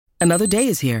Another day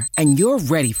is here, and you're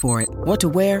ready for it. What to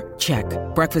wear? Check.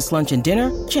 Breakfast, lunch, and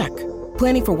dinner? Check.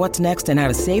 Planning for what's next and how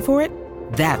to save for it?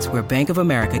 That's where Bank of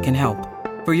America can help.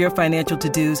 For your financial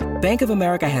to-dos, Bank of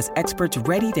America has experts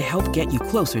ready to help get you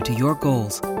closer to your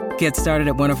goals. Get started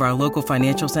at one of our local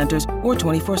financial centers or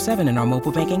 24/7 in our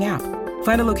mobile banking app.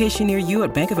 Find a location near you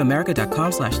at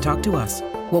bankofamerica.com/talktous.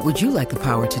 What would you like the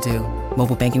power to do?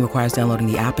 Mobile banking requires downloading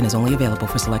the app and is only available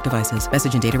for select devices.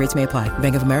 Message and data rates may apply.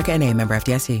 Bank of America N.A., member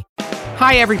FDIC.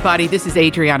 Hi, everybody. This is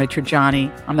Adriana Trajani.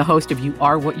 I'm the host of You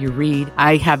Are What You Read.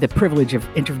 I have the privilege of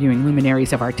interviewing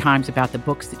luminaries of our times about the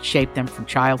books that shaped them from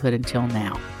childhood until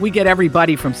now. We get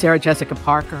everybody from Sarah Jessica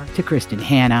Parker to Kristen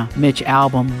Hanna, Mitch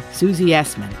Albom, Susie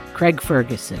Essman, Craig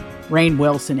Ferguson, Rainn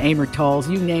Wilson, Amor Tolls,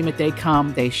 you name it, they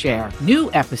come, they share.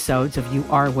 New episodes of You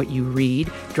Are What You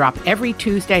Read drop every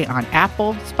Tuesday on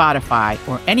Apple, Spotify,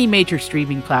 or any major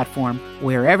streaming platform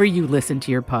wherever you listen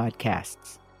to your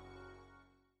podcasts.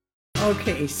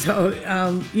 Okay, so,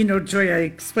 Joy, I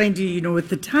explained to you, with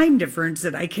the time difference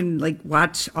that I can,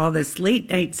 watch all this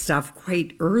late night stuff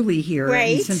quite early here.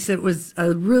 Right. And since it was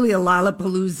really a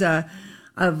Lollapalooza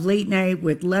of late night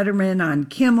with Letterman on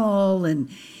Kimmel and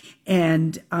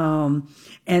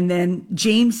then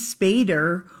James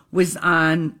Spader was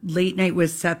on Late Night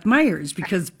with Seth Meyers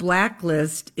because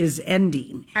Blacklist is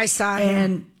ending. I saw him.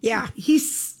 And yeah,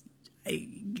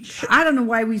 I don't know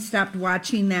why we stopped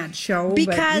watching that show,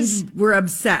 because but we're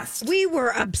obsessed. We were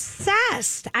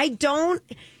obsessed.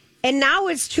 And now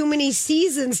it's too many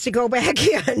seasons to go back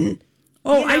in.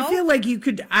 Oh, I feel like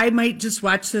I might just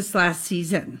watch this last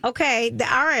season. Okay,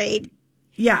 all right.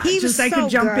 Yeah, I could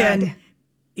jump in.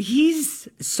 He's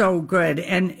so good.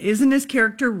 And isn't his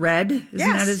character Red? Isn't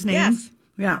that his name? Yes.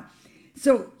 Yeah.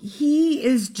 So he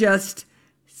is just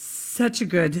such a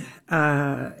good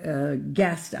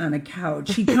guest on a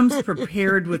couch. He comes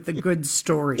prepared with a good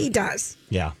story. He does.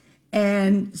 Yeah.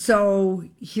 And so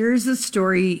here's a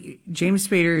story James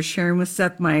Spader is sharing with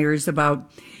Seth Meyers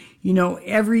about,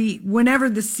 whenever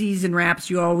the season wraps,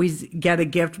 you always get a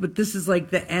gift, but this is like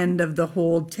the end of the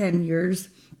whole 10 years.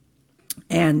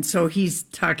 And so he's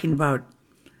talking about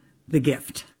the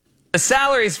gift. The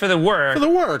salary's for the work. For the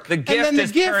work. The gift and then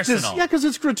is the gift personal. because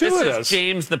it's gratuitous. This is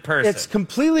James the person. It's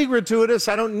completely gratuitous.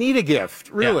 I don't need a gift,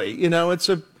 really. Yeah.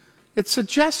 It's a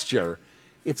gesture.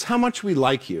 It's how much we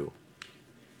like you.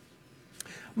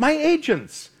 My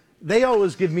agents, they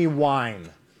always give me wine.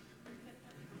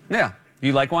 Yeah.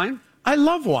 You like wine? I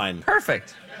love wine.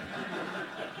 Perfect.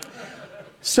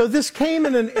 So this came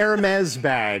in an Hermes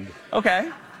bag. Okay.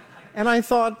 And I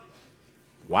thought,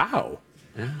 wow.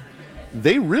 Yeah.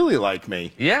 They really like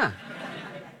me. Yeah.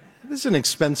 This is an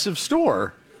expensive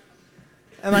store.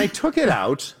 And I took it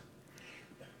out,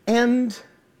 and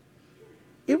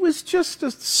it was just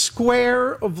a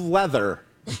square of leather.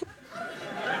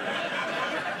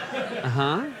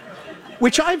 Uh-huh.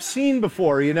 Which I've seen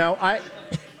before,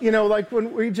 like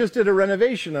when we just did a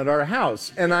renovation at our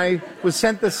house, and I was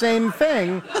sent the same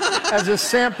thing as a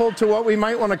sample to what we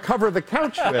might want to cover the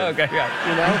couch with. Okay,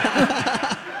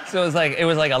 yeah. So it was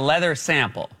like a leather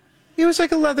sample. It was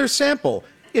like a leather sample.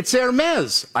 It's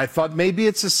Hermes. I thought maybe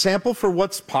it's a sample for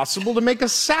what's possible to make a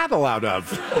saddle out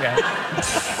of. Okay.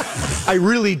 I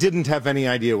really didn't have any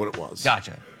idea what it was.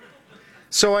 Gotcha.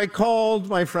 So I called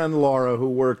my friend Laura, who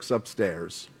works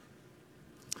upstairs,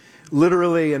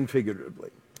 literally and figuratively.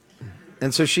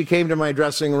 And so she came to my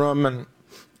dressing room, and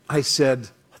I said,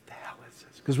 what the hell is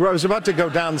this? Because I was about to go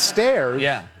downstairs.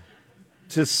 Yeah.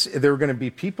 There were going to be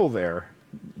people there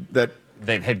that...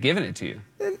 They had given it to you.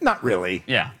 Not really.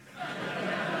 Yeah.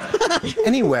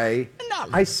 Anyway,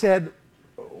 I said,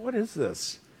 what is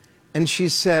this? And she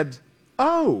said,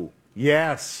 oh,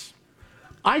 yes.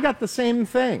 I got the same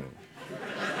thing.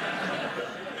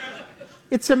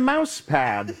 It's a mouse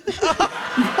pad. How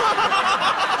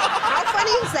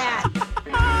funny is that?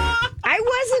 I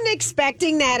wasn't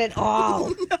expecting that at all.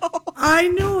 No. I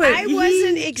knew it. I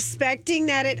wasn't expecting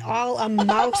that at all, a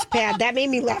mouse pad. That made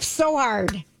me laugh so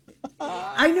hard.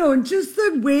 I know, and just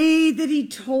the way that he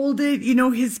told it,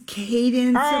 his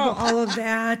cadence of all of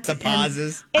that. The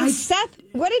pauses. And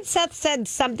what did Seth said?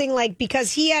 Something like,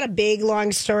 because he had a big,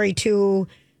 long story too,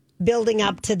 building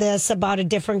up to this about a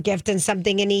different gift and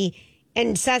something,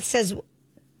 and Seth says,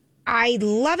 I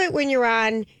love it when you're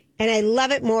on, and I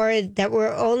love it more that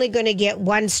we're only going to get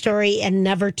one story and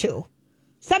never two.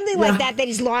 Something like that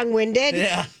he's long-winded.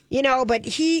 Yeah. But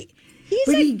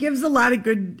he gives a lot of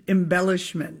good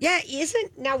embellishment. Yeah,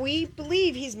 now we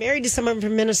believe he's married to someone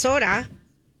from Minnesota.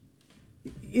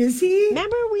 Is he?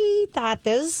 Remember we thought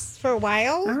this for a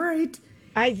while? All right.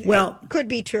 It could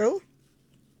be true.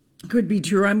 Could be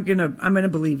true. I'm gonna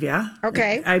believe you.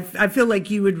 Okay. I feel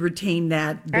like you would retain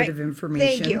that bit of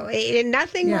information. Thank you. And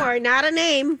nothing more. Not a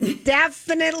name.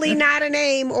 Definitely not a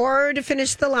name or to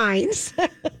finish the lines.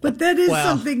 But that is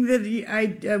something that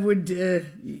I would.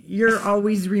 You're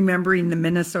always remembering the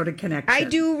Minnesota connection. I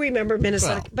do remember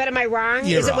Minnesota, but am I wrong?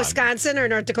 You're Is it wrong. Wisconsin or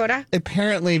North Dakota?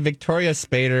 Apparently, Victoria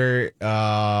Spader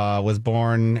was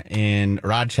born in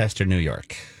Rochester, New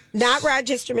York. Not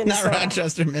Rochester, Minnesota. Not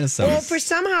Rochester, Minnesota. Well, for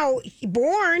somehow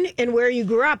born and where you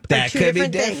grew up are that two could be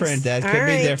different different. things. That All could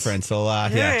right. be different. So,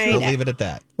 right. we'll leave it at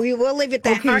that. We will leave it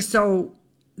that. Okay, so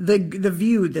the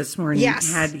View this morning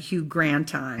Yes. had Hugh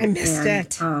Grant on. I missed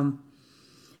it.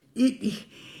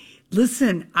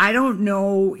 Listen, I don't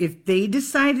know if they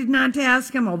decided not to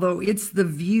ask him, although it's The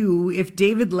View. If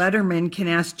David Letterman can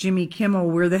ask Jimmy Kimmel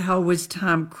where the hell was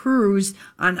Tom Cruise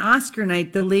on Oscar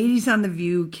night, the ladies on The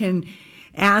View can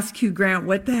ask Hugh Grant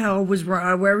what the hell was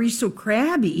wrong. Why are you so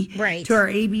crabby? Right. To our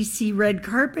ABC red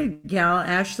carpet gal,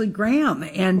 Ashley Graham.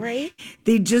 And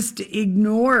they just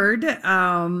ignored.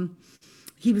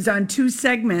 He was on 2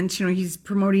 segments. You know, he's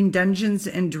promoting Dungeons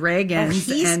and Dragons.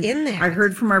 Oh, he's and in there. I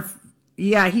heard from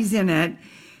he's in it.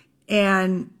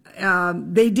 And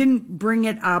they didn't bring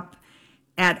it up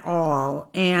at all.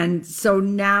 And so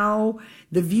now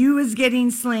The View is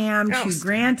getting slammed. Hugh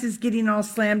Grant is getting all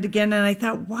slammed again. And I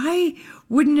thought, why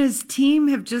wouldn't his team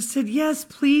have just said, yes,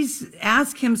 please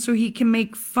ask him so he can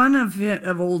make fun of it,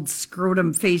 of old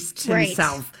scrotum faced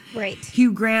himself. Right.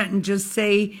 Hugh Grant, and just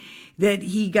say that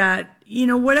he got,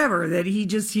 whatever, that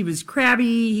he was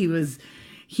crabby.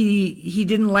 He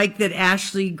didn't like that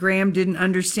Ashley Graham didn't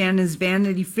understand his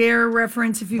Vanity Fair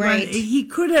reference. If he wanted, he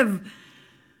could have.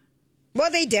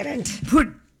 Well, they didn't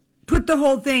put the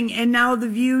whole thing. And now The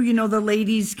View, the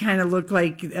ladies kind of look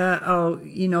like,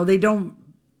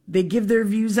 they give their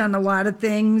views on a lot of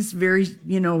things very,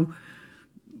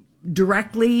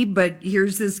 directly. But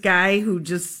here's this guy who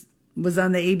just was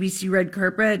on the ABC red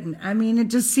carpet. And I mean, it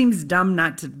just seems dumb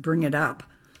not to bring it up.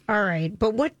 All right.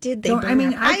 But what did they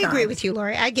bring up? I agree with you,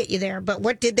 Lori. I get you there. But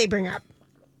what did they bring up?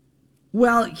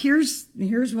 Well, here's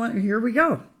one. Here we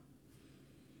go.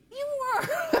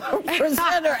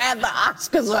 Presenter at the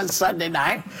Oscars on Sunday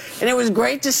night, and it was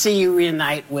great to see you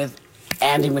reunite with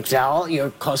Andy McDowell, your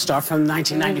co-star from the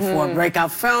 1994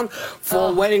 breakout film,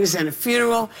 Four Weddings and a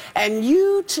Funeral, and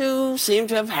you two seem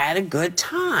to have had a good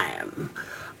time.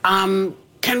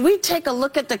 Can we take a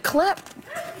look at the clip?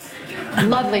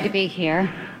 Lovely to be here.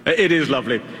 It is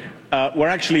lovely. We're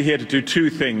actually here to do 2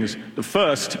 things. The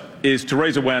first is to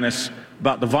raise awareness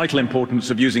about the vital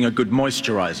importance of using a good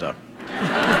moisturizer.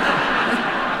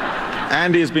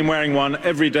 Andy has been wearing one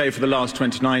every day for the last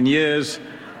 29 years.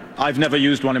 I've never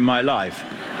used one in my life.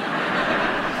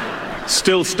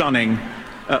 Still stunning.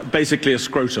 Basically a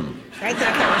scrotum. Right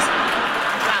there. That's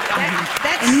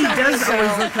And he so does bizarre.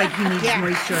 always look like he needs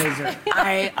moisturizer.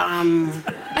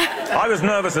 I was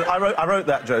nervous. I wrote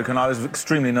that joke and I was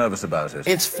extremely nervous about it.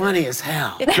 It's funny as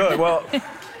hell. Good. Well,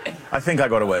 I think I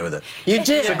got away with it. You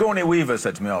did. Sigourney Weaver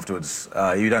said to me afterwards,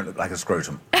 you don't look like a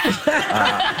scrotum. And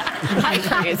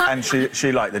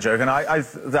she liked the joke, and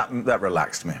that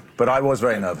relaxed me. But I was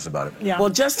very nervous about it. Yeah. Well,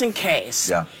 just in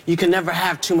case, you can never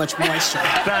have too much moisture.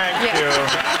 Thank you.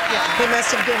 He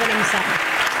must have given him something.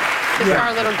 It's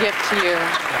our little gift to you.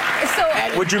 So,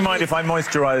 Would you mind if I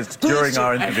moisturized during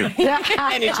our interview?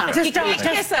 Anytime. just don't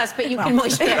kiss us, but you can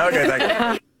moisturize. Okay,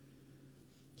 thank you.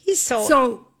 He's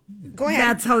So go ahead.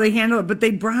 that's how they handle it. But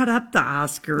they brought up the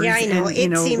Oscars. Yeah, I know.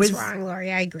 And, It seems wrong,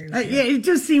 Lori. I agree with you. Yeah, it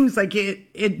just seems like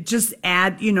it just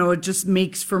it just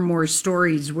makes for more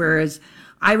stories. Whereas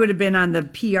I would have been on the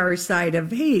PR side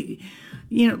of, hey,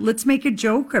 let's make a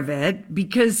joke of it,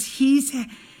 because he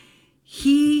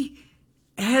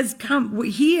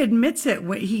admits it.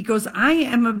 He goes, I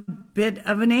am a bit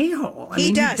of an a-hole.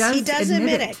 He does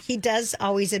admit it. He does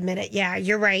always admit it. Yeah,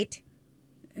 you're right.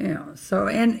 So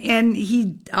and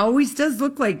he always does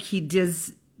look like he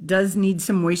does need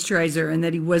some moisturizer, and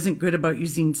that he wasn't good about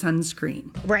using sunscreen.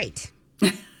 Right.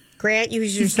 Grant,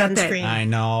 use your sunscreen. I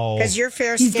know. Because you're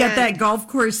fair He's skinned. got that golf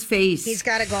course face. He's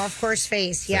got a golf course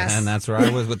face, yes. And that's where I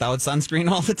was without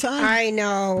sunscreen all the time. I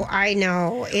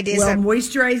know. It is well,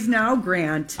 moisturize now,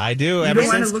 Grant. I do. You don't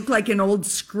want to look like an old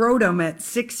scrotum at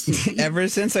 60. Ever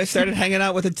since I started hanging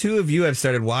out with the two of you, I've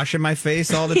started washing my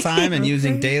face all the time and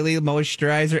using daily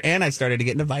moisturizer, and I started to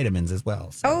get into vitamins as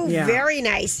well. So. Very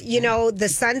nice. The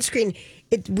sunscreen,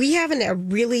 we have a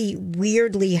really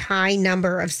weirdly high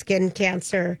number of skin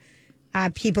cancer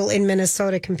people in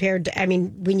Minnesota compared to,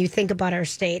 when you think about our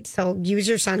state. So use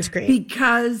your sunscreen.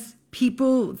 Because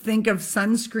people think of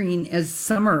sunscreen as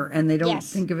summer, and they don't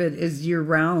think of it as year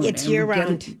round. It's year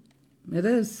round. It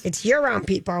is. It's year-round,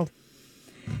 people.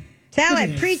 Tell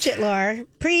it. Preach it, Laura.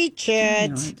 Preach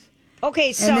it.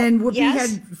 Okay, so... And then Whoopi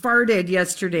yes? had farted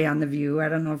yesterday on The View. I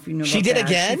don't know if you know She about did that.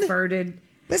 again? She farted.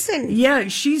 Listen. Yeah,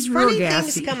 she's real Funny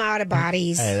gassy. things come out of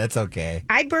bodies. Hey, that's okay.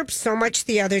 I burped so much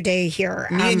the other day here.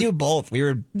 Me and you both. We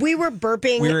were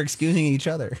burping. We were excusing each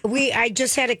other. I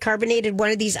just had a carbonated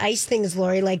one of these ice things,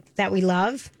 Lori, like that we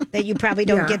love, that you probably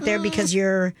don't get there because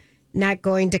you're not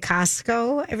going to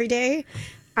Costco every day.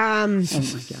 Oh my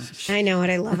gosh. I know it.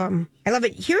 I love them. I love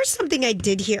it. Here's something I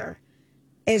did hear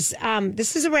is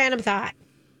this is a random thought,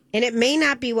 and it may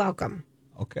not be welcome.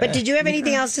 Okay. But did you have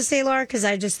anything else to say, Laura? Because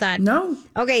I just thought no.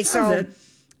 Okay, so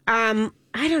I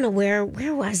don't know where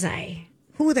was I?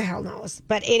 Who the hell knows?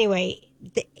 But anyway,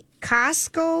 the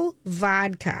Costco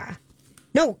vodka,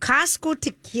 no Costco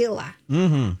tequila,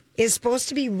 is supposed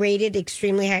to be rated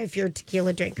extremely high if you're a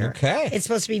tequila drinker. Okay, it's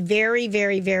supposed to be very,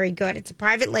 very, very good. It's a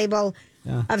private label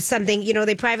of something. You know,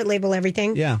 they private label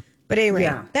everything. Yeah. But anyway,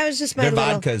 that was just my Their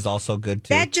little... vodka is also good,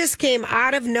 too. That just came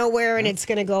out of nowhere, and it's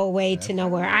going to go away to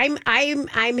nowhere. I'm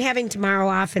having tomorrow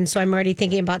off, and so I'm already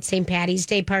thinking about St. Patty's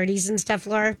Day parties and stuff,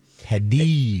 Laura.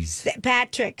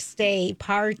 Patrick's Day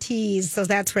parties. So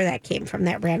that's where that came from,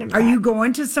 that random Are you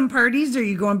going to some parties, or are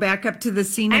you going back up to the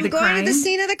scene of the crime? I'm going to the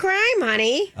scene of the crime,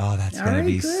 honey. Oh, that's going to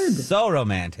be so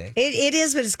romantic. It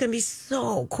is, but it's going to be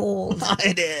so cold.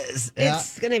 It is.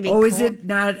 It's going to be cold. cold. Is it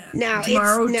not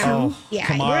tomorrow, too? Oh, yeah,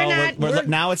 tomorrow,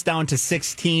 now it's down to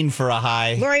 16 for a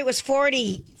high. Lori, it was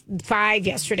 45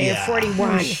 yesterday or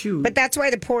 41. Shoot. But that's why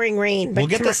the pouring rain. But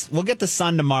we'll get the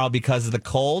sun tomorrow because of the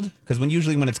cold. Because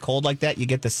usually when it's cold like that, you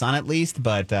get the sun at least.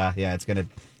 But it's gonna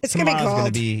be cold. Gonna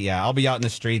be I'll be out in the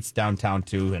streets downtown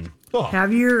too, and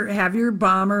have your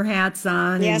bomber hats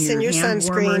on. Yes, and your hand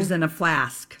sunscreen warmers and a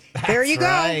flask. There you go.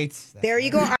 Right. There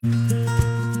you go.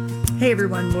 Hey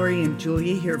everyone, Lori and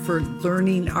Julia here for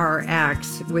Learning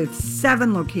RX with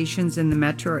 7 locations in the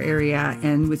metro area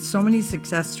and with so many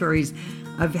success stories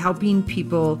of helping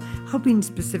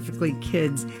specifically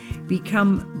kids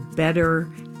become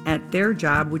better at their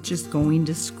job, which is going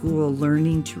to school,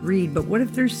 learning to read. But what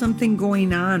if there's something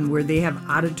going on where they have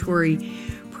auditory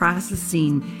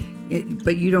processing,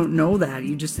 but you don't know that?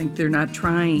 You just think they're not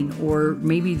trying, or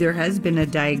maybe there has been a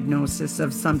diagnosis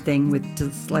of something with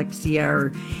dyslexia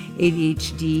or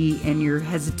ADHD and you're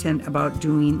hesitant about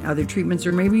doing other treatments,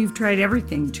 or maybe you've tried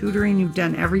everything, tutoring, you've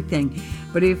done everything.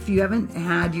 But if you haven't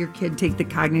had your kid take the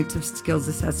cognitive skills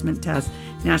assessment test,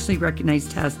 nationally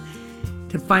recognized test,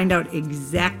 to find out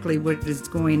exactly what is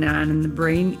going on in the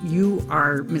brain, you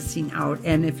are missing out.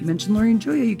 And if you mention Lori and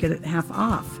Julia, you get it half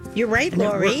off. You're right, And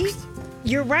Lori.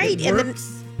 You're right.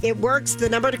 It works. The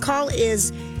number to call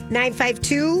is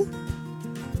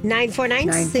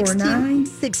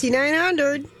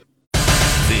 952-949-6900.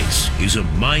 This is a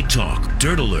My Talk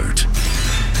Dirt Alert.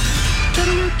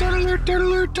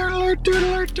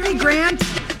 Hey, Grant.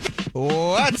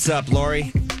 What's up,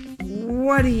 Lori?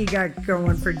 What do you got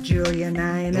going for Julia and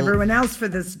I and everyone else for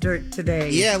this dirt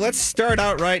today? Yeah, let's start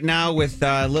out right now with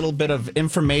a little bit of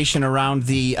information around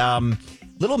the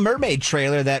Little Mermaid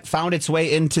trailer that found its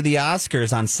way into the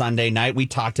Oscars on Sunday night. We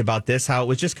talked about this, how it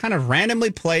was just kind of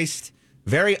randomly placed,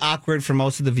 very awkward for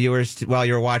most of the viewers while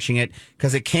you were watching it,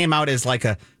 because it came out as like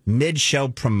a mid-show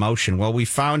promotion. Well, we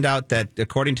found out that,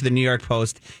 according to the New York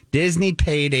Post, Disney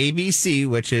paid ABC,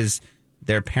 which is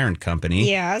their parent company,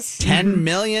 $10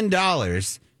 million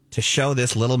to show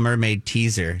this Little Mermaid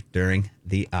teaser during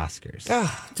the Oscars.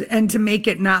 And to make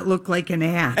it not look like an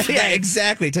ad. Yeah,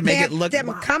 exactly. To make it look...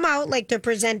 Them come out like they're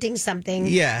presenting something.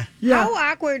 Yeah. How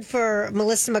awkward for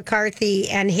Melissa McCarthy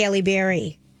and Halle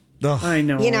Berry. I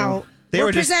know. You know, they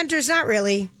were presenters, not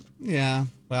really. Yeah,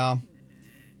 well...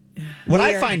 What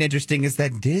I find interesting is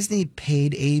that Disney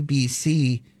paid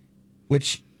ABC,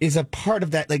 which is a part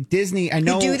of that. Like Disney, I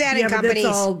know... You do that in companies.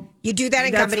 You do that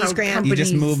in companies, Grant. You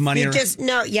just move money around.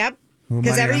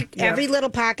 Because every little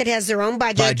pocket has their own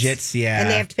budgets. Yeah. And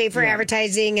they have to pay for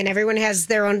advertising, and everyone has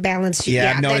their own balance sheet.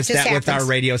 Yeah, I've noticed that with our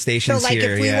radio stations here. So,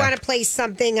 like, if we want to place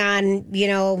something on,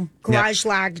 Garage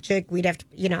Logic, we'd have to,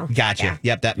 Gotcha. Yeah.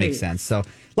 Yep, that makes sense. So,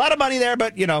 a lot of money there,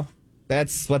 but,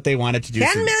 that's what they wanted to do.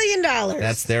 $10 million.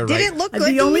 That's their right. Did it look good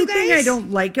The to only you guys? thing I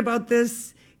don't like about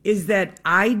this is that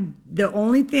the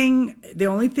only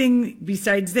thing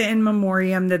besides the in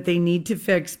memoriam that they need to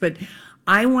fix, but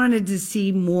I wanted to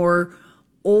see more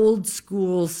old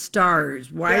school stars.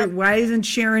 Why isn't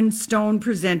Sharon Stone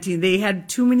presenting? They had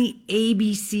too many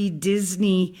ABC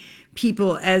Disney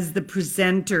people as the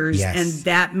presenters, and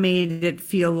that made it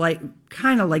feel like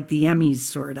kind of like the Emmys,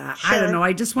 sort of. Sure. I don't know.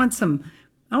 I just want some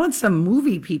I want some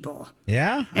movie people.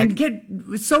 Yeah.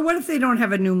 So what if they don't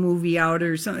have a new movie out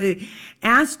or something?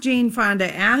 Ask Jane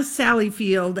Fonda, ask Sally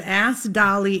Field, ask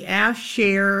Dolly, ask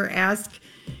Cher, ask...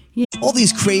 All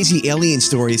these crazy alien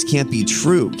stories can't be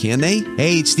true, can they?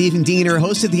 Hey, it's Stephen Diener,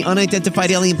 host of the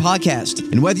Unidentified Alien Podcast.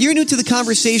 And whether you're new to the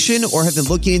conversation or have been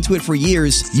looking into it for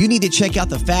years, you need to check out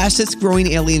the fastest growing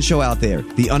alien show out there,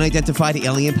 the Unidentified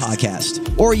Alien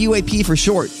Podcast, or UAP for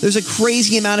short. There's a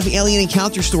crazy amount of alien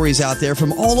encounter stories out there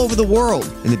from all over the world.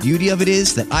 And the beauty of it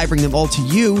is that I bring them all to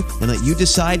you and let you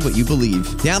decide what you believe.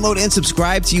 Download and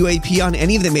subscribe to UAP on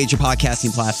any of the major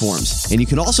podcasting platforms. And you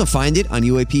can also find it on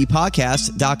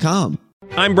UAPpodcast.com.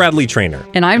 I'm Bradley Trainer.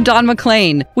 And I'm Don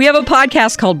McClain. We have a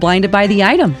podcast called Blinded by the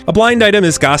Item. A blind item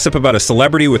is gossip about a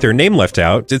celebrity with their name left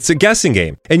out. It's a guessing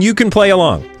game, and you can play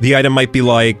along. The item might be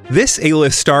like, this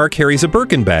A-list star carries a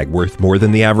Birkin bag worth more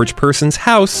than the average person's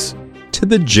house to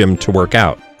the gym to work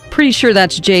out. Pretty sure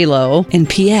that's J-Lo. And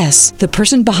P.S. the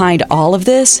person behind all of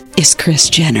this is Kris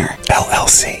Jenner,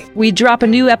 LLC. We drop a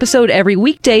new episode every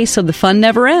weekday so the fun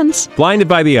never ends. Blinded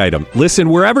by the Item. Listen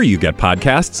wherever you get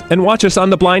podcasts and watch us on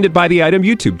the Blinded by the Item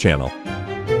YouTube channel.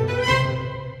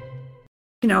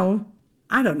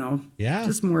 I don't know. Yeah.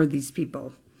 Just more of these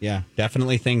people. Yeah,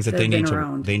 definitely things that they need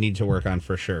to work on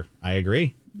for sure. I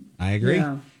agree.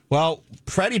 Yeah. Well,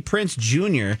 Freddie Prinze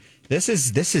Jr., This is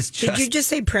just... Did you just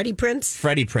say Freddie Prinze?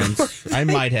 Freddie Prinze. I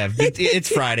might have. It's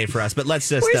Friday for us, but let's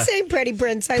just... We're saying Freddie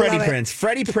Prinze. I love it.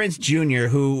 Freddie Prinze Jr.,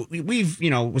 who we've,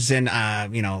 was in, I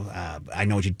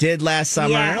Know What You Did Last summer.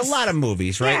 Yes. A lot of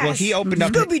movies, right? Yes. Well, he opened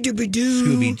up...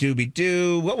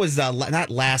 Scooby-Dooby-Doo. What was, not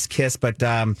Last Kiss, but...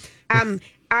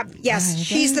 Yes,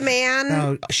 She's the Man.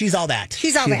 No, She's All That.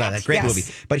 She's All That. Great yes. movie.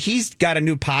 But he's got a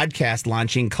new podcast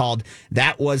launching called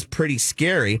That Was Pretty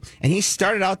Scary. And he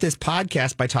started out this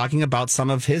podcast by talking about some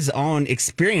of his own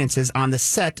experiences on the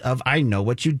set of I Know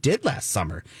What You Did Last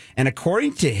summer. And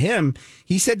according to him,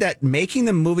 he said that making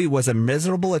the movie was a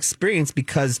miserable experience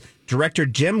because director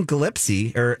Jim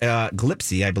Gillespie,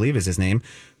 I believe is his name,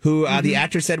 who the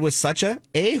actor said was such a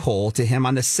a-hole to him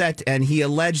on the set, and he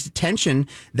alleged tension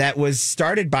that was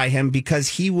started by him because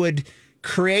he would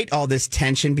create all this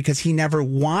tension because he never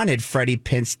wanted Freddie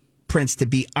Prinze to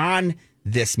be on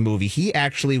this movie. He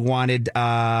actually wanted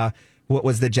what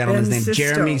was the gentleman's name?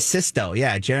 Jeremy Sisto.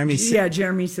 Yeah, Jeremy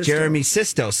Sisto. Jeremy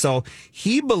Sisto. So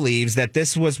he believes that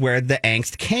this was where the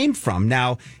angst came from.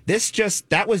 Now,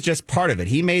 that was just part of it.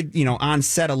 He made, on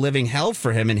set a living hell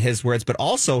for him in his words, but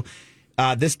also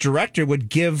this director would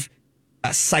give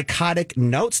psychotic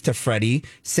notes to Freddie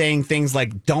saying things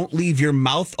like, don't leave your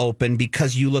mouth open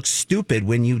because you look stupid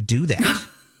when you do that.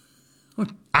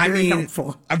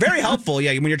 Helpful. Very helpful,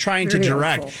 yeah, when you're trying to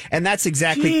direct. Helpful. And that's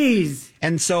exactly... Jeez.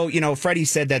 And so, Freddie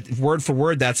said that word for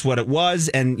word, that's what it was.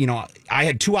 And, I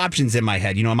had two options in my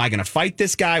head. Am I going to fight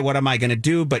this guy? What am I going to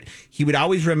do? But he would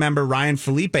always remember Ryan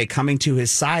Felipe coming to his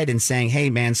side and saying,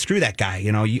 hey, man, screw that guy.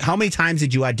 How many times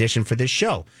did you audition for this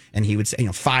show? And he would say,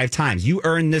 5 times. You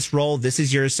earned this role. This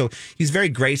is yours. So he's very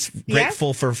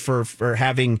grateful for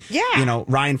having,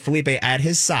 Ryan Felipe at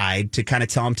his side to kind of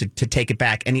tell him to take it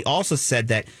back. And he also said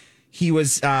that he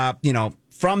was,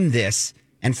 from this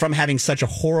and from having such a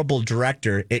horrible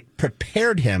director, it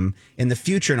prepared him in the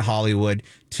future in Hollywood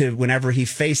to whenever he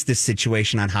faced this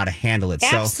situation on how to handle it.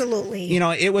 Absolutely.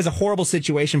 So, it was a horrible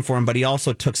situation for him, but he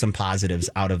also took some positives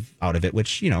out of it,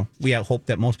 which, we hope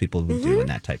that most people would do in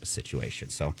that type of situation.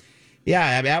 So,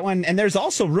 yeah, that one. And there's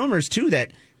also rumors, too,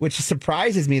 which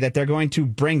surprises me that they're going to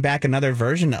bring back another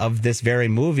version of this very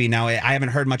movie. Now, I haven't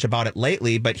heard much about it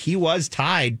lately, but he was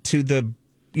tied to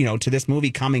to this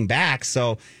movie coming back.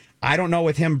 So I don't know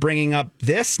with him bringing up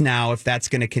this now if that's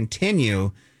going to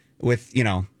continue with,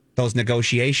 those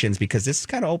negotiations, because this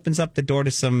kind of opens up the door to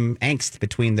some angst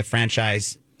between the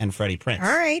franchise and Freddie Prinze. All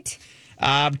right.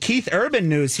 Keith Urban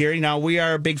news here. We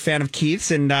are a big fan of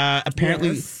Keith's, and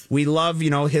apparently we love,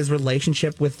 his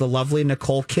relationship with the lovely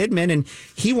Nicole Kidman, and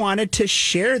he wanted to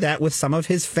share that with some of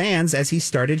his fans as he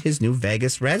started his new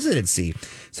Vegas residency.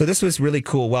 So this was really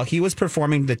cool. While he was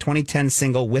performing the 2010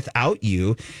 single Without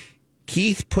You,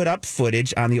 Keith put up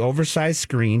footage on the oversized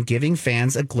screen, giving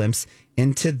fans a glimpse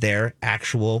into their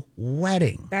actual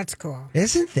wedding. That's cool.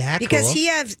 Isn't that cool? Because he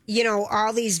has,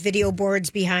 all these video boards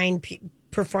behind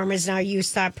performers now. You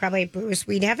saw probably Bruce.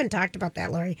 We haven't talked about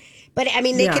that, Lori. But,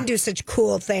 they can do such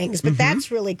cool things. But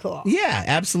that's really cool. Yeah,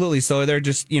 absolutely. So they're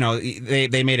just,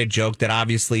 they made a joke that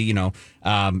obviously,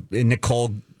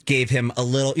 Nicole gave him a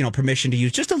little, permission to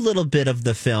use just a little bit of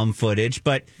the film footage.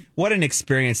 But what an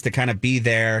experience to kind of be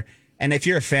there And if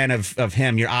you're a fan of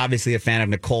him, you're obviously a fan of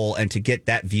Nicole, and to get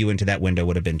that view into that window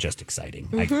would have been just exciting.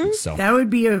 I think so. That would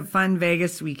be a fun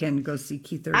Vegas weekend to go see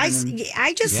Keith Urban.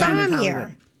 I just saw him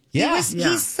here. Yeah.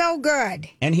 He's so good.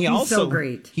 And he's also so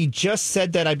great. He just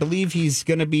said that I believe he's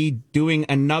going to be doing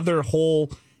another whole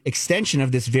extension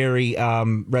of this very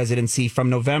residency from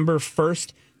November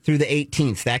 1st through the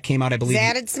 18th. That came out, I believe. He's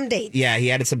added some dates. Yeah,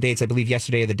 he added some dates, I believe,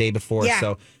 yesterday or the day before. Yeah.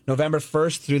 So November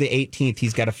 1st through the 18th,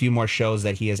 he's got a few more shows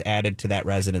that he has added to that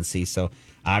residency. So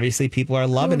obviously people are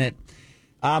loving it.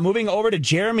 Moving over to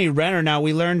Jeremy Renner. Now,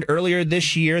 we learned earlier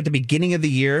this year, at the beginning of the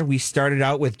year, we started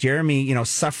out with Jeremy,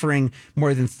 suffering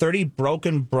more than 30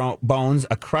 broken bones,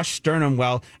 a crushed sternum,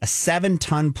 while a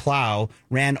 7-ton plow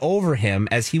ran over him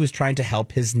as he was trying to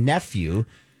help his nephew.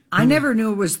 I never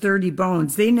knew it was 30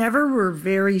 bones. They never were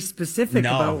very specific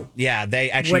about they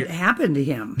actually what happened to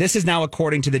him. This is now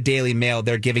according to the Daily Mail.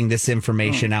 They're giving this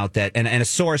information out that, and a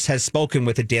source has spoken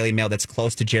with the Daily Mail that's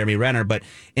close to Jeremy Renner. But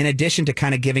in addition to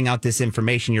kind of giving out this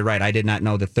information, you're right, I did not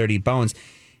know the 30 bones.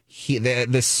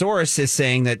 The source is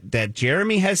saying that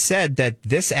Jeremy has said that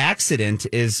this accident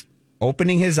is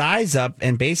opening his eyes up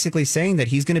and basically saying that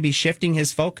he's going to be shifting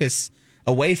his focus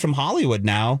away from Hollywood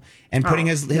now and putting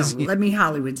his let me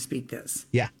Hollywood speak this.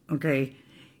 Yeah. Okay.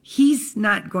 He's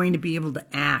not going to be able to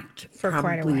act for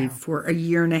quite a while. For a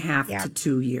year and a half to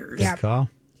 2 years. Good call.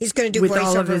 He's going to do with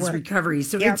all of voiceover his work. recovery.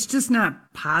 So it's just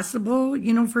not possible,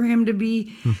 for him to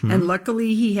be. And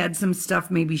luckily he had some stuff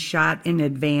maybe shot in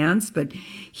advance, but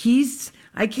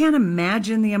I can't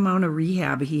imagine the amount of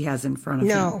rehab he has in front of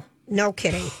him. No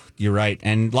kidding. You're right,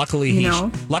 and luckily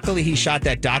he shot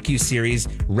that docu-series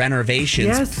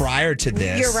Renovations prior to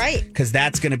this. You're right, because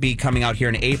that's going to be coming out here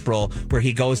in April, where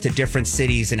he goes to different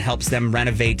cities and helps them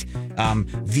renovate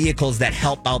vehicles that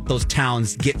help out those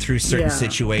towns get through certain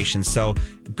situations. So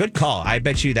good call. I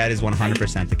bet you that is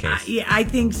 100% the case. I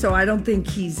think so. I don't think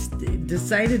he's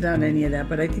decided on any of that,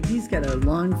 but I think he's got a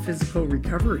long physical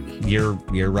recovery. You're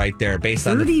right there. Based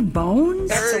on 30 bones?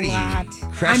 That's a lot.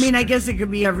 I mean, I guess it could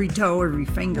be every toe, every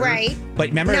finger. Right. But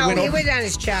remember, it went on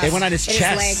his chest. It went on his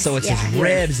chest, legs. so it's his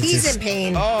ribs. He's in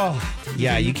pain. Oh,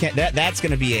 yeah. You can't. That's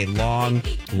going to be a long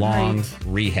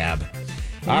rehab.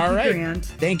 All right. Grant.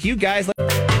 Thank you, guys.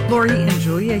 Lori and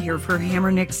Julia here for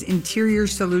Hamernick's Interior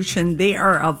Solution. They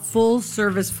are a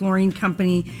full-service flooring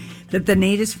company that the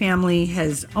Natus family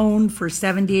has owned for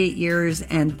 78 years,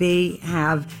 and they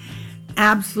have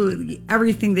absolutely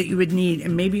everything that you would need.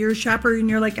 And maybe you're a shopper and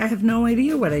you're like, I have no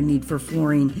idea what I need for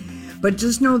flooring. But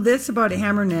just know this about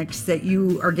Hamernick's, that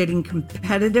you are getting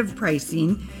competitive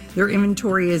pricing. Their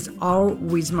inventory is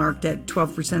always marked at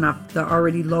 12% off the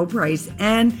already low price.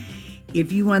 And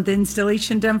if you want the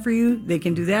installation done for you, they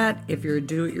can do that. If you're a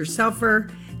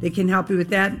do-it-yourselfer, they can help you with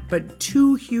that. But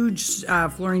 2 huge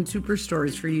flooring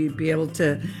superstores for you to be able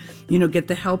to, get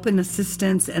the help and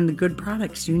assistance and the good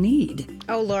products you need.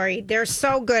 Oh, Lori, they're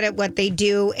so good at what they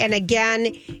do. And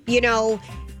again,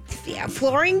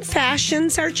 flooring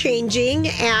fashions are changing,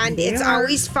 and it's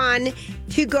always fun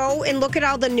to go and look at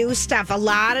all the new stuff. A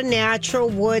lot of natural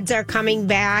woods are coming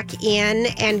back in,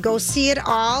 and go see it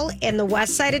all in the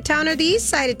west side of town or the east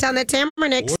side of town. That's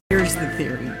Hamernick's. Here's the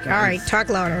theory, guys. All right, talk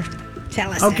louder.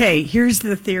 Tell us. Okay, here's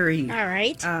the theory. All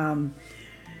right.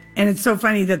 And it's so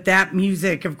funny that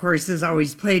music, of course, is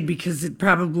always played because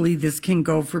this can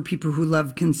go for people who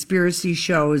love conspiracy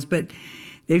shows. But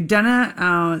they've done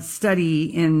a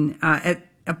study in at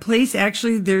a place.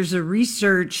 Actually, there's a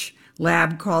research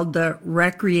lab called the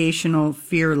Recreational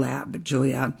Fear Lab,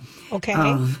 Julia. Okay.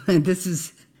 And this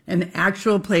is an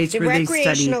actual place where they study. The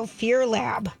Recreational Fear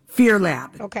Lab. Fear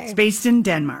Lab. Okay. It's based in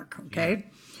Denmark. Okay.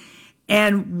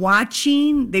 And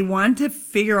they want to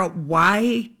figure out,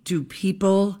 why do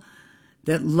people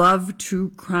that love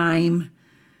true crime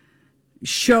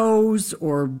shows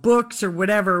or books or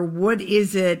whatever, what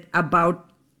is it about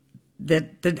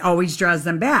that always draws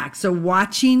them back? So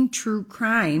watching true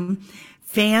crime,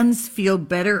 fans feel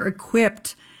better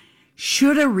equipped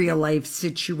should a real life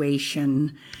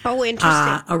situation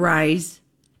arise.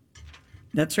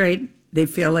 That's right. They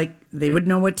feel like they would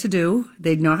know what to do.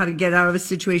 They'd know how to get out of a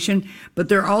situation, but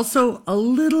they're also a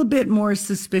little bit more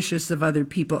suspicious of other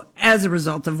people as a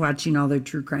result of watching all their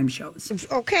true crime shows.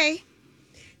 Okay.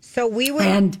 So we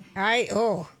would...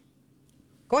 Go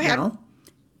ahead. Well,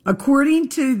 according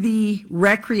to the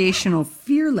Recreational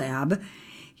Fear Lab,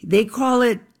 they call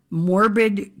it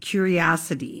morbid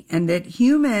curiosity, and that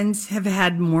humans have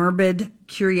had morbid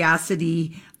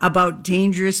curiosity about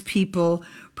dangerous people,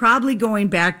 probably going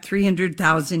back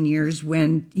 300,000 years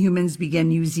when humans began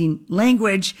using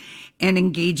language and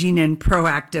engaging in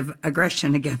proactive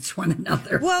aggression against one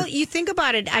another. Well, you think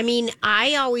about it. I mean,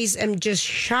 I always am just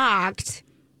shocked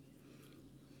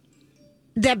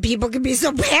that people can be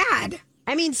so bad.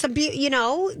 I mean,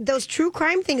 those true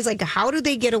crime things, like how do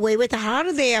they get away with it? How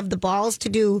do they have the balls to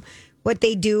do what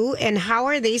they do? And how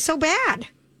are they so bad?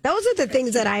 Those are the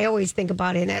things that I always think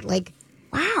about in it. Like,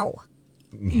 wow.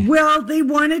 Well, they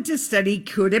wanted to study,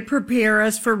 could it prepare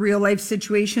us for real life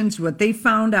situations? What they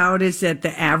found out is that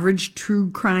the average true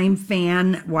crime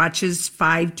fan watches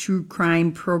 5 true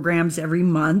crime programs every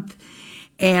month.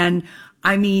 And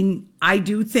I mean, I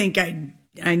do think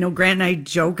I know Grant and I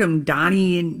joke, and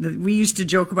Donnie, and we used to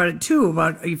joke about it too,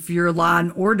 about if you're Law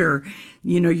and Order,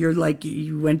 you're like,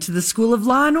 you went to the school of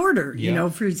Law and Order,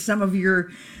 for some of your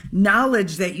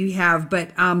knowledge that you have.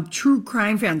 But true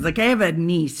crime fans, like I have a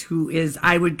niece who is,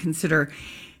 I would consider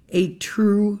a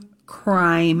true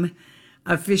crime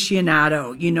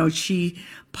aficionado. She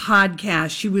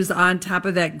podcasts. She was on top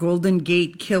of that Golden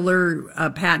Gate Killer,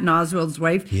 Patton Oswalt's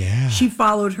wife. Yeah. She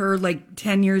followed her like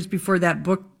 10 years before that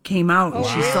book came out. And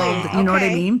she solved, you know what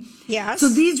I mean? Yes. So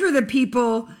these were the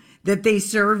people that they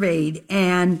surveyed,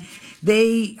 and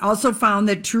they also found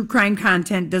that true crime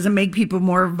content doesn't make people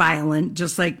more violent,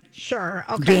 just like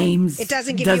games. It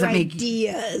doesn't give you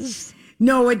ideas.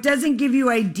 No, it doesn't give you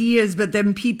ideas, but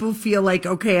then people feel like,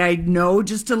 okay, I know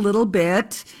just a little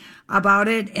bit about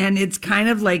it. And it's kind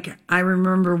of like, I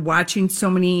remember watching so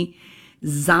many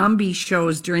zombie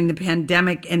shows during the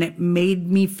pandemic, and it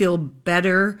made me feel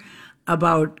better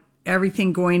about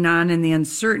everything going on and the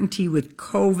uncertainty with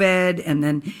COVID. And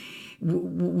then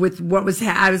with what was,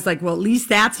 I was like, well, at least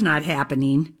that's not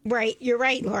happening. Right. You're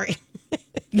right, Lori.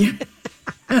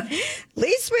 At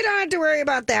least we don't have to worry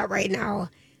about that right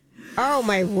now. Oh,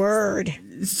 my word.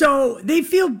 So they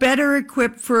feel better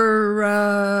equipped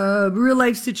for real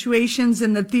life situations.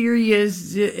 And the theory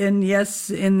is, and yes,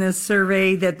 in this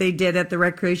survey that they did at the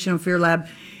Recreational Fear Lab,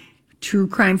 true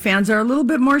crime fans are a little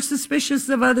bit more suspicious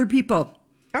of other people.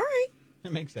 All right.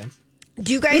 That makes sense.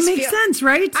 Do you guys It makes sense,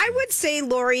 right? I would say,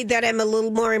 Lori, that I'm a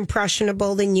little more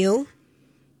impressionable than you.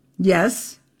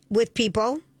 Yes. With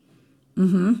people.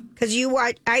 Mm-hmm. Because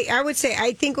I would say,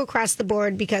 I think across the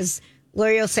board, because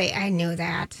Lori will say, I knew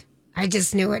that. I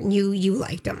just knew it, and you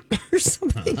liked him or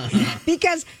something.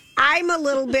 Because I'm a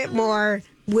little bit more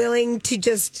willing to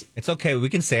just... It's okay. We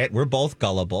can say it. We're both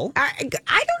gullible. I don't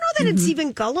know that it's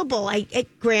even gullible,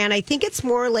 Grant. I think it's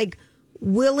more like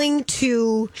willing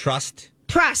to... Trust.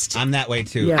 I'm that way,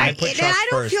 too. Yeah. I put trust I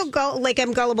don't first. feel like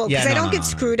I'm gullible, because I don't get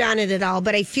screwed on it at all,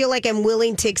 but I feel like I'm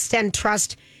willing to extend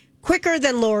trust quicker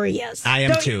than Lori is. I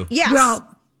am, too. Yes.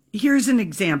 Well, here's an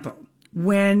example.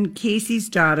 When Casey's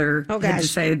daughter had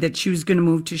decided that she was going to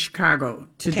move to Chicago,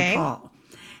 to DePaul,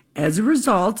 as a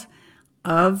result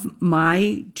of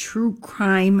my true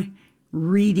crime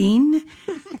reading,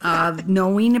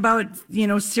 knowing about,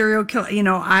 serial killer,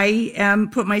 I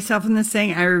put myself in this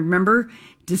thing. I remember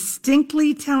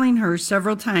distinctly telling her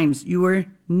several times, you are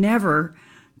never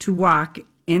to walk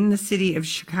in the city of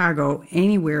Chicago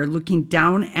anywhere looking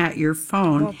down at your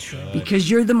phone, because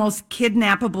you're the most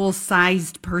kidnappable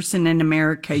sized person in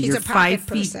America. You're 5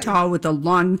 feet tall with a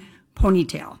long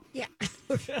ponytail. Yeah.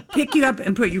 Pick you up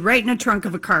and put you right in the trunk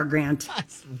of a car, Grant.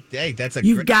 Hey,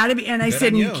 You've got to be. And I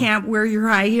said, you can't wear your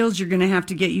high heels. You're going to have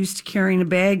to get used to carrying a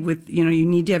bag with, you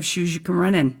need to have shoes you can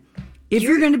run in. If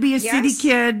you're going to be a city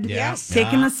kid,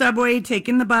 taking the subway,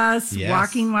 taking the bus,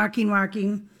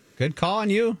 walking. Good call on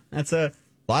you. That's a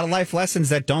lot of life lessons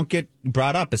that don't get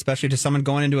brought up, especially to someone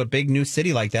going into a big new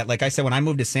city like that. Like I said, when I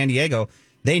moved to San Diego,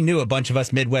 they knew a bunch of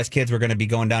us Midwest kids were going to be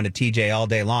going down to TJ all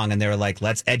day long, and they were like,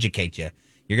 let's educate you.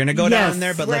 You're going to go down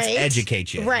there, but let's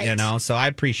educate you. Right. So I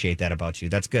appreciate that about you.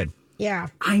 That's good. Yeah.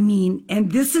 I mean,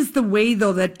 and this is the way,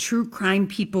 though, that true crime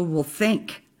people will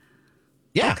think.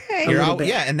 Yeah.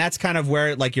 Okay. And that's kind of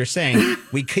where, like you're saying,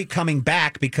 we keep coming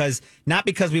back not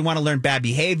because we want to learn bad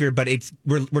behavior, but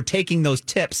we're taking those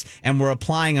tips and we're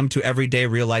applying them to everyday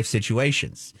real life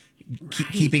situations.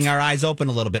 Keeping our eyes open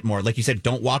a little bit more. Like you said,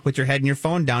 don't walk with your head and your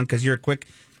phone down, because you're a quick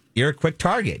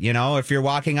target. If you're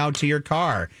walking out to your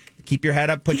car, keep your head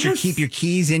up, keep your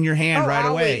keys in your hand right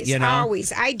away.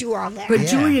 Always. I do all that. But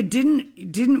Julia,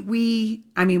 didn't we,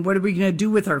 what are we going to do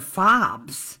with our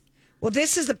fobs? Well,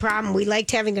 this is the problem. We liked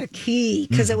having a key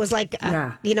because it was like,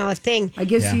 a thing. I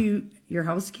guess your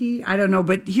house key? I don't know.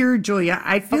 But here, Julia,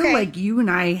 I feel like you and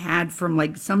I had from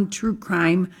like some true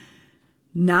crime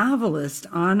novelist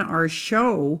on our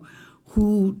show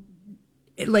who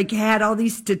like had all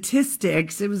these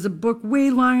statistics. It was a book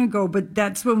way long ago, but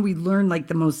that's when we learned like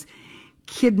the most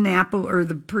kidnapper or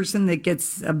the person that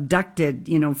gets abducted,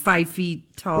 5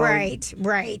 feet tall. Right.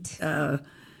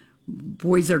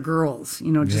 Boys or girls,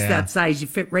 just that size. You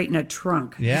fit right in a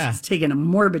trunk. Yeah. It's taking a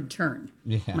morbid turn,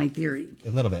 Yeah. my theory. A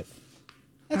little bit.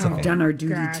 That's We've okay. done our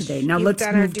duty today. Now let's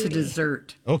move to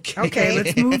dessert. Okay.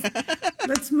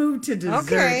 Let's move to dessert.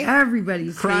 Okay.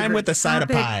 Everybody's Crime favorite with a side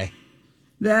topic. of pie.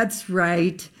 That's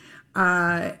right.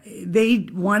 They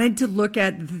wanted to look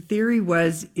at, the theory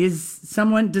was, does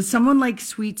someone like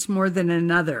sweets more than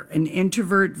another? An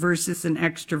introvert versus an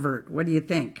extrovert. What do you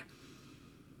think?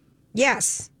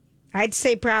 Yes. I'd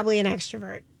say probably an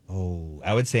extrovert. Oh,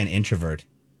 I would say an introvert.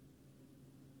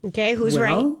 Okay, who's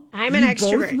right? Well, I'm an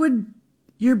extrovert.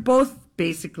 You're both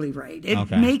basically right. It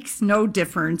Okay. makes no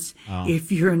difference if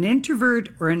you're an introvert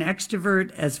or an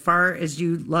extrovert as far as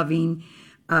you loving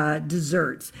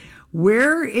desserts.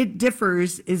 Where it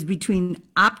differs is between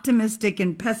optimistic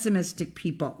and pessimistic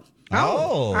people.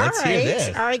 Let's hear this.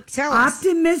 All right, tell us.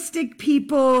 Optimistic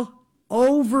people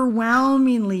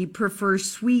overwhelmingly prefer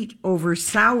sweet over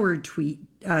sour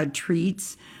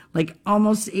treats, like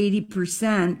almost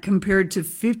 80%, compared to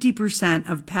 50%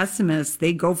 of pessimists.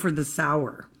 They go for the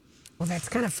sour. Well, that's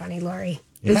kind of funny, Lori.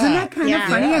 Isn't that kind of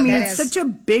funny? I mean, that it's is. such a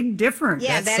big difference.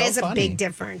 Yeah, That's that so is a funny. big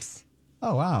difference.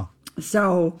 Oh, wow.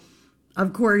 So,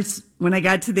 of course, when I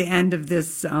got to the end of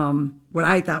this, what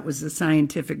I thought was a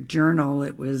scientific journal,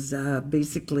 it was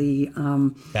basically a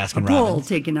Baskin poll Robbins.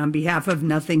 taken on behalf of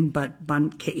nothing but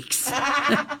bundt cakes.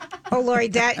 Oh, Lori,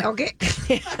 okay.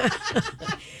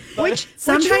 Which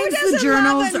Sometimes who the doesn't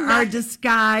journals love are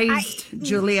disguised,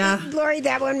 Julia. Lori,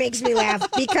 that one makes me laugh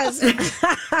because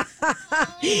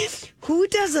who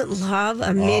doesn't love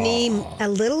a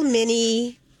little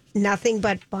mini nothing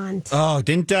but bunt? Oh,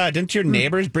 didn't your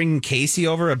neighbors bring Casey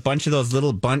over a bunch of those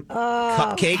little bunt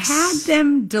cupcakes? Had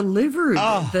them delivered,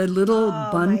 the little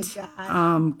bunt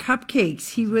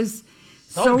cupcakes. He was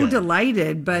so good.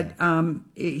 delighted, but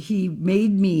he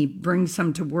made me bring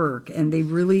some to work, and they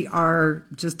really are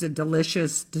just a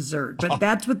delicious dessert. But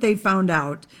that's what they found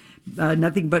out,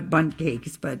 nothing but bunt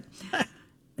cakes. But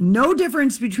no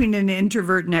difference between an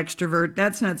introvert and extrovert.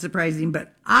 That's not surprising,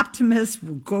 but optimists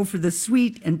will go for the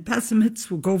sweet, and pessimists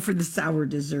will go for the sour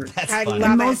dessert. That's I funny.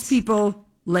 love And it. most people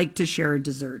like to share a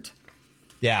dessert.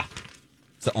 Yeah.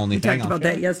 It's the only We thing. talked about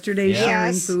that yesterday, Yeah.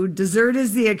 sharing Yes. food. Dessert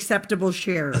is the acceptable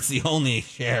share. That's the only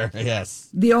share, yes.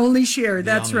 The only share.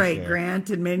 That's only right, share.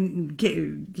 Grant and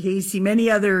Casey.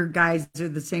 Many other guys are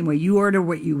the same way. You order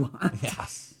what you want.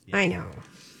 Yes. I know.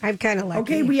 I'm kind of lucky.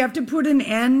 Okay, we have to put an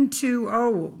end to,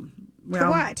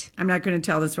 what? I'm not going to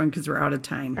tell this one because we're out of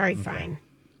time. All right, fine.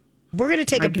 We're going to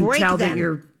take I a can break tell then. that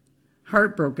you're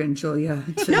heartbroken, Julia.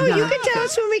 No, you can tell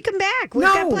us when we come back. We've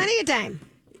got No. plenty of time.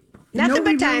 Nothing No,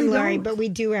 but we time, really Lori, don't. but we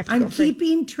do have to I'm go for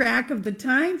keeping track of the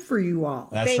time for you all.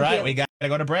 That's Thank right. you. We got to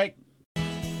go to break.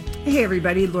 Hey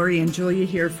everybody, Lori and Julia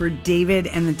here for David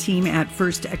and the team at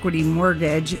First Equity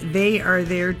Mortgage. They are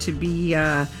there to be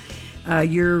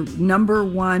your number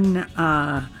one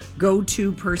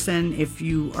go-to person if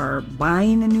you are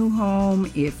buying a new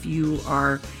home, if you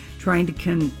are trying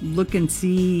to look and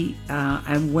see,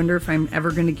 I wonder if I'm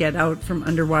ever going to get out from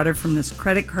underwater from this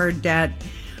credit card debt.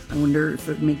 I wonder if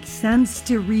it makes sense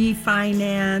to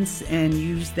refinance and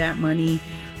use that money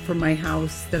for my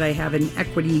house that I have in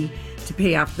equity to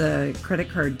pay off the credit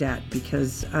card debt,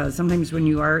 because sometimes when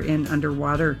you are in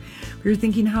underwater, you're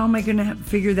thinking, how am I going to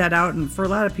figure that out? And for a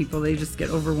lot of people, they just get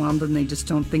overwhelmed and they just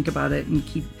don't think about it and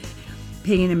keep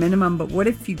paying a minimum. But what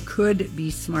if you could be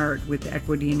smart with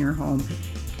equity in your home?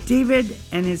 David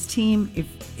and his team,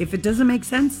 if it doesn't make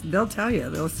sense, they'll tell you.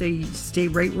 They'll say, stay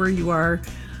right where you are.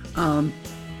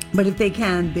 But if they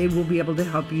can, they will be able to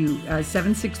help you.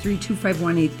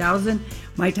 763-251-8000.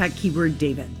 My talk keyword,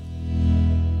 David.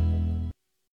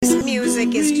 This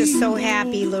music is just so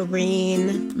happy,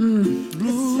 Lorene.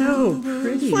 It's so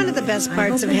pretty. It's one of the best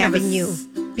parts of having you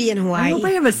be in I Hawaii. hope I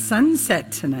have a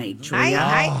sunset tonight, Julia.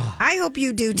 I hope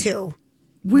you do too.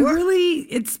 Your weather's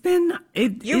has been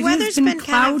been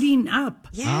clouding up.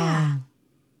 Yeah.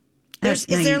 Is at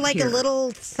there night like here. a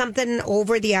little something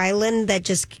over the island that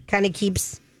just kind of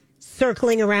keeps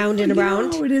circling around and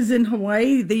around? No, it is in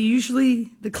Hawaii. The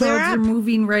Clear clouds up. are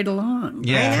moving right along.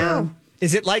 Yeah. I know.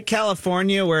 Is it like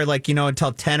California where, like,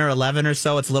 until 10 or 11 or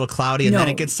so, it's a little cloudy and then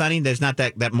No. it gets sunny? There's not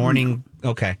that morning.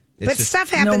 Okay. It's But just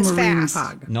stuff happens no marine fast.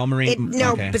 fog. no marine.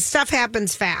 okay. But stuff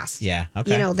happens fast. Yeah,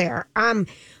 okay. There.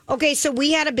 Okay, so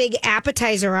we had a big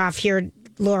appetizer off here,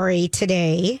 Lori,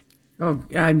 today. Oh,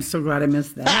 I'm so glad I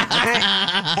missed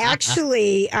that.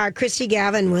 Actually, Christy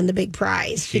Gavin won the big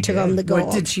prize. She took home the gold.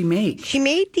 What did she make? She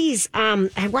made these, I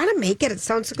want to make it. It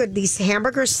sounds so good. These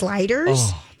hamburger sliders.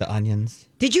 Oh, The onions.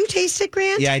 Did you taste it,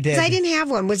 Grant? Yeah, I did. 'Cause I didn't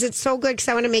have one. Was it so good? Because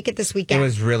I want to make it this weekend. It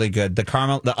was really good.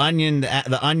 The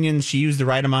onions. She used the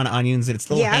right amount of onions. It's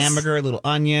a little hamburger, a little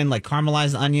onion, like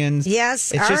caramelized onions.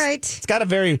 Yes, it's all right. It's got a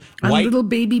very on white little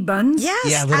baby buns.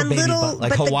 Yes, yeah, little on baby little bun,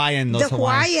 like but Hawaiian. The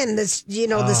Hawaiian,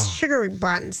 the sugar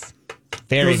buns.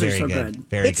 Very, Those are very so good. good.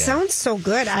 Very It good. sounds so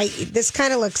good. This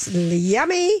kind of looks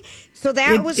yummy. So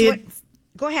that was what.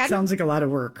 Go ahead. Sounds like a lot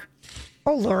of work.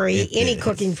 Oh, Lori, any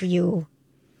cooking for you?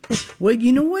 Well,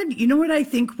 you know what? You know what I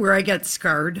think where I got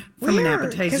scarred from an Where?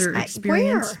 appetizer 'Cause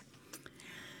experience? where?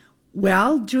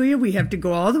 Well, Julia, we have to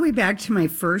go all the way back to my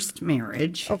first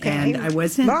marriage. Okay. And I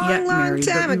wasn't yet married,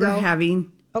 but we were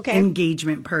having an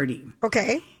engagement party.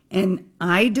 Okay. And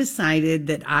I decided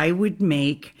that I would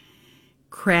make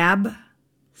crab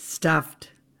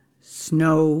stuffed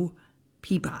snow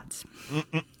pea pods.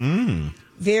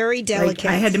 Very delicate.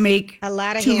 Like I had to make a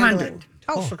lot of 200. handling.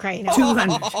 Oh, for crying out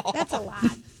 200. loud. That's a lot.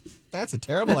 That's a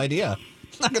terrible idea.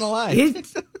 Not going to lie.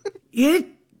 It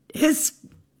has.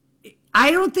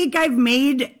 I don't think I've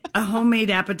made a homemade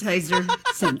appetizer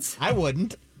since. I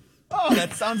wouldn't. Oh,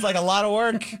 that sounds like a lot of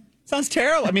work. Sounds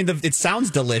terrible. I mean, it sounds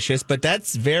delicious, but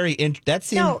that's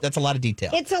that's a lot of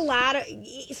detail. It's a lot of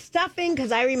stuffing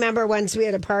because I remember once we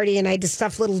had a party and I had to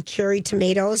stuff little cherry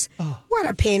tomatoes. Oh. What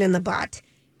a pain in the butt!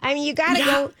 I mean, you gotta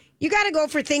go. You gotta go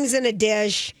for things in a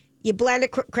dish. You blend a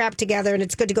crap together and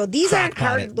it's good to go. These aren't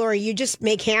hard, Lori. You just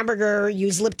make hamburger,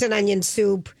 use Lipton onion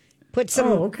soup, put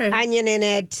some onion in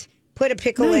it, put a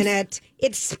pickle in it.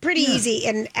 It's pretty easy.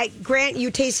 And Grant,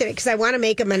 you tasted it because I want to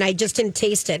make them and I just didn't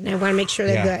taste it. And I want to make sure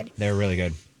they're good. They're really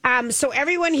good. So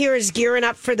everyone here is gearing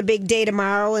up for the big day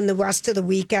tomorrow and the rest of the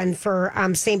weekend for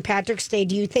St. Patrick's Day.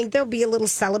 Do you think there'll be a little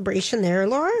celebration there,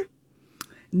 Laura?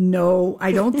 No,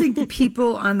 I don't think the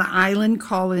people on the island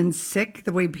call in sick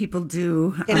the way people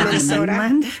do in Minnesota.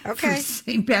 Mainland Okay. for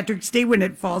St. Patrick's Day when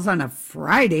it falls on a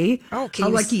Friday. Oh, can How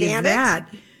you lucky is stand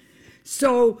that?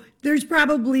 So there's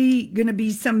probably going to be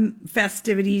some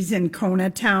festivities in Kona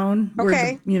Town,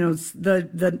 where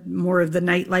the more of the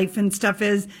nightlife and stuff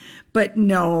is. But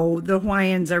no, the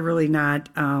Hawaiians are really not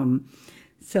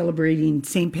celebrating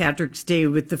St. Patrick's Day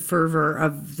with the fervor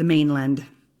of the mainland.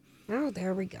 Oh,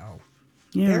 there we go.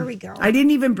 Yeah. There we go. I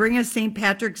didn't even bring a St.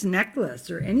 Patrick's necklace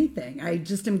or anything. I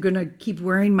just am going to keep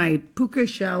wearing my puka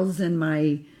shells and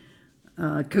my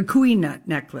kukui nut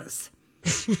necklace.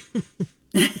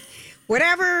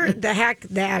 Whatever the heck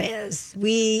that is.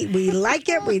 We like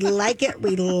it. We like it.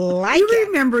 We like you it. You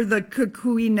remember the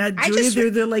kukui nut,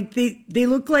 Julia? They're like, they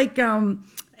look like...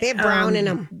 they have brown in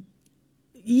them.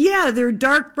 Yeah, they're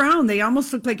dark brown. They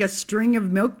almost look like a string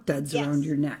of milk duds around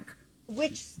your neck.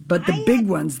 But the big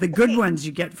ones, the good ones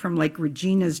you get from like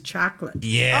Regina's chocolate.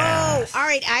 Yeah. Oh, all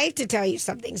right. I have to tell you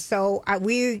something. So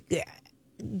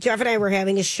Jeff and I were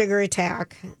having a sugar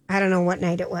attack. I don't know what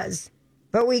night it was.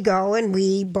 But we go and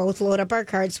we both load up our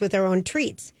carts with our own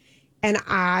treats. And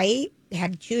I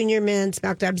had Junior Mints,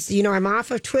 Milk Duds. You know, I'm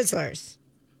off of Twizzlers.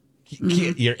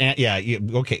 Your aunt,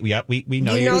 okay, yeah, we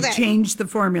know you know that. Changed the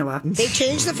formula. They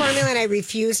changed the formula, and I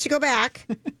refuse to go back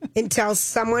until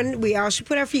we all should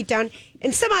put our feet down,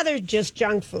 and some other just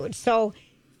junk food. So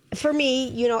for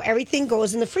me, everything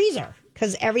goes in the freezer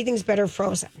because everything's better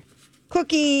frozen.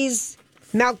 Cookies,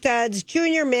 Milk Duds,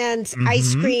 Junior Mints,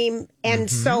 ice cream,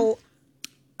 and so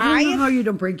I don't know how you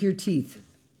don't break your teeth.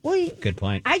 Well, good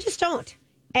point. I just don't.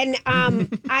 And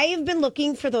I have been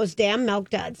looking for those damn Milk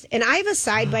Duds. And I have a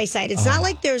side-by-side. It's not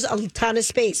like there's a ton of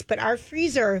space, but our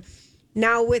freezer,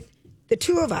 now with the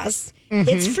two of us,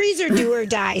 it's freezer do or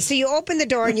die. So you open the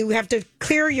door and you have to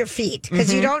clear your feet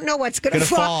because you don't know what's going to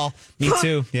fall. Me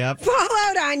too, yep. Fall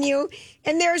out on you.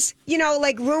 And there's,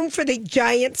 like room for the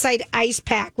giant side ice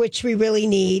pack, which we really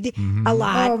need a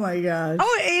lot. Oh, my gosh.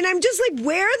 Oh, and I'm just like,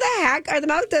 where the heck are the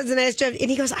Milk Duds? And I asked Jeff,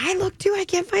 and he goes, I look too. I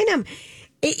can't find them.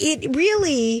 It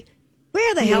really,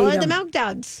 where the hell are the Milk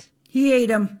Duds? He ate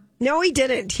them. No, he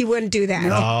didn't. He wouldn't do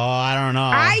that. Oh, I don't know.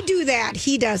 I do that.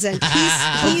 He doesn't.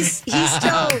 He's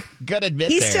still good. Admit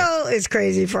he still is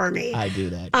crazy for me. I do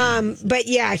that. But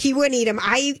yeah, he wouldn't eat them.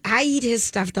 I eat his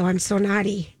stuff though. I'm so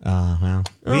naughty. Well,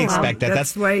 we expect that.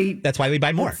 That's why we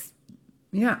buy more.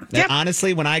 Yeah.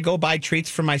 Honestly, when I go buy treats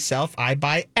for myself, I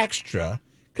buy extra.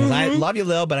 Because I love you,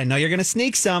 Lil, but I know you're going to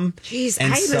sneak some. Jeez,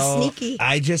 and I'm a sneaky.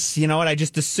 I just, I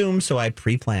just assume, so I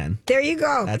pre-plan. There you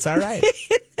go. That's all right.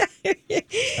 All right.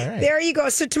 There you go.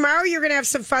 So tomorrow you're going to have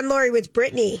some fun, Lori, with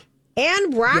Brittany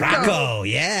and Rocco.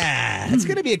 Yeah. That's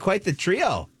going to be quite the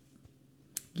trio.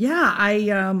 Yeah,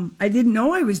 I didn't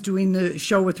know I was doing the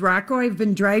show with Rocco. I've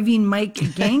been driving Mike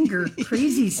Ganger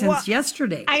crazy since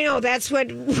yesterday. I know, that's what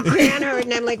Grant heard,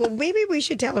 and I'm like, well, maybe we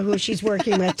should tell her who she's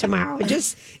working with tomorrow.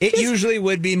 It usually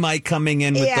would be Mike coming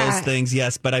in with those things,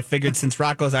 yes, but I figured since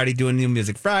Rocco's already doing New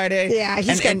Music Friday,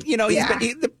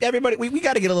 everybody, we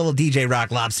got to get a little DJ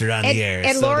Rock Lobster on the air.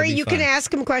 And Lori, you can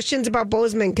ask him questions about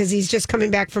Bozeman because he's just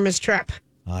coming back from his trip.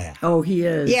 Oh, yeah. Oh, he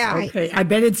is. Yeah. Okay. I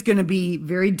bet it's going to be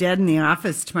very dead in the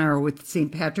office tomorrow with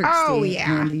St. Patrick's Day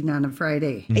landing on a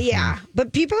Friday. Mm-hmm. Yeah.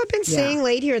 But people have been staying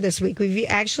late here this week. We've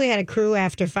actually had a crew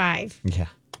after 5. Yeah.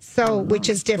 So, which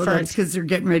is different. Well, that's because they're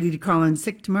getting ready to call in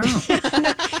sick tomorrow.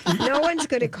 No one's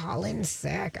going to call in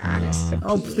sick, honestly.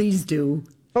 Oh, please do.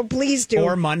 Oh, please do.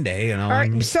 Or Monday, All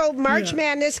right, so March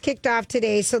Madness kicked off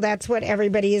today, so that's what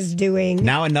everybody is doing.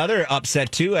 Now another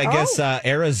upset, too. I guess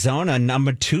Arizona,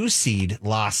 number 2 seed,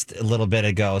 lost a little bit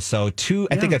ago. So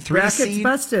I think a 3 seed.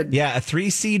 Busted. Yeah, a 3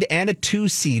 seed and a 2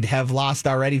 seed have lost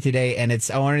already today, and it's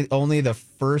only the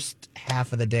first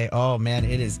half of the day. Oh, man,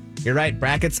 it is. You're right.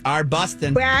 Brackets are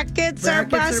busting. Brackets are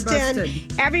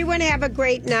busting. Everyone have a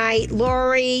great night.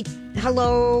 Lori,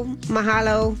 hello.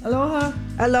 Mahalo. Aloha.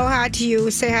 Aloha to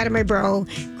you. Say hi to my bro.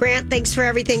 Grant, thanks for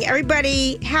everything.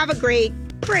 Everybody, have a great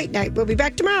night. We'll be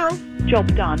back tomorrow.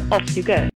 Job done. Off you go.